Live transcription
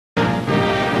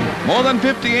More than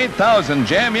 58,000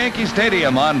 jam Yankee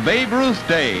Stadium on Babe Ruth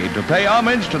Day to pay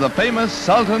homage to the famous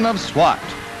Sultan of Swat.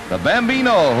 The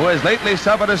Bambino, who has lately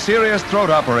suffered a serious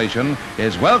throat operation,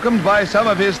 is welcomed by some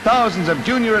of his thousands of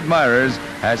junior admirers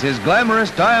as his glamorous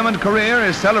diamond career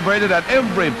is celebrated at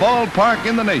every ballpark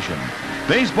in the nation.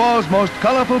 Baseball's most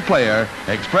colorful player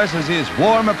expresses his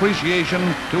warm appreciation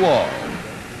to all.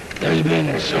 There's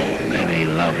been so many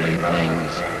lovely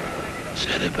things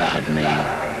said about me,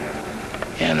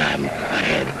 and I'm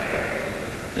glad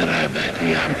that I've had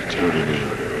the opportunity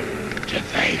to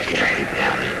thank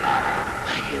everybody.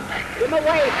 Thank you. Give him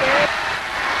away, Gary.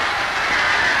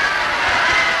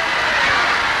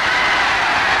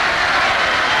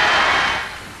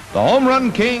 The home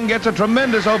run king gets a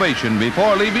tremendous ovation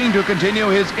before leaving to continue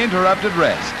his interrupted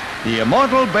rest. The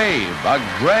immortal Babe, a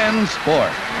grand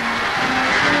sport.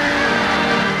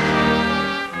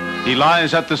 He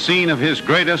lies at the scene of his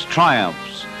greatest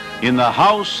triumphs, in the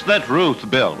house that Ruth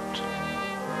built.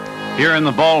 Here in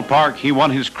the ballpark, he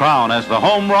won his crown as the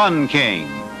home run king.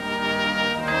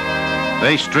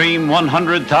 They stream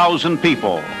 100,000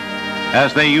 people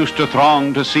as they used to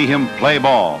throng to see him play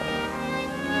ball.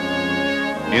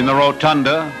 In the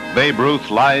rotunda, Babe Ruth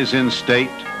lies in state,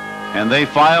 and they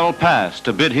file past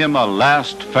to bid him a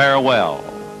last farewell.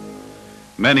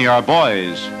 Many are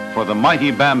boys, for the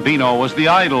mighty Bambino was the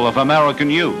idol of American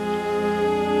youth.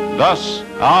 Thus,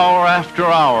 hour after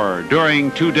hour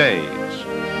during 2 days.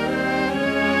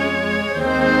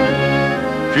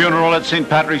 Funeral at St.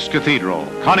 Patrick's Cathedral.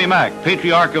 Connie Mack,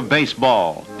 patriarch of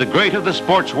baseball, the great of the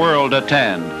sports world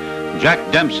attend.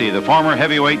 Jack Dempsey, the former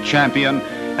heavyweight champion,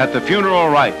 at the funeral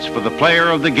rites for the player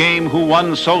of the game who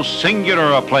won so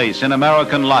singular a place in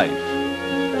American life.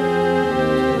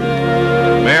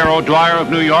 Mayor O'Dwyer of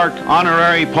New York,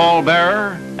 honorary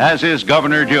pallbearer, as is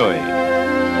Governor Dewey.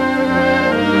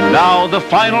 Now the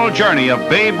final journey of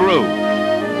Babe Ruth,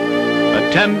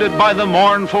 attended by the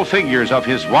mournful figures of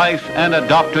his wife and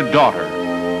adopted daughter.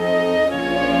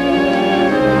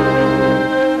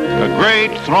 A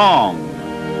great throng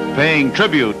paying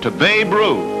tribute to Babe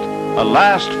Ruth, a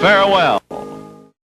last farewell.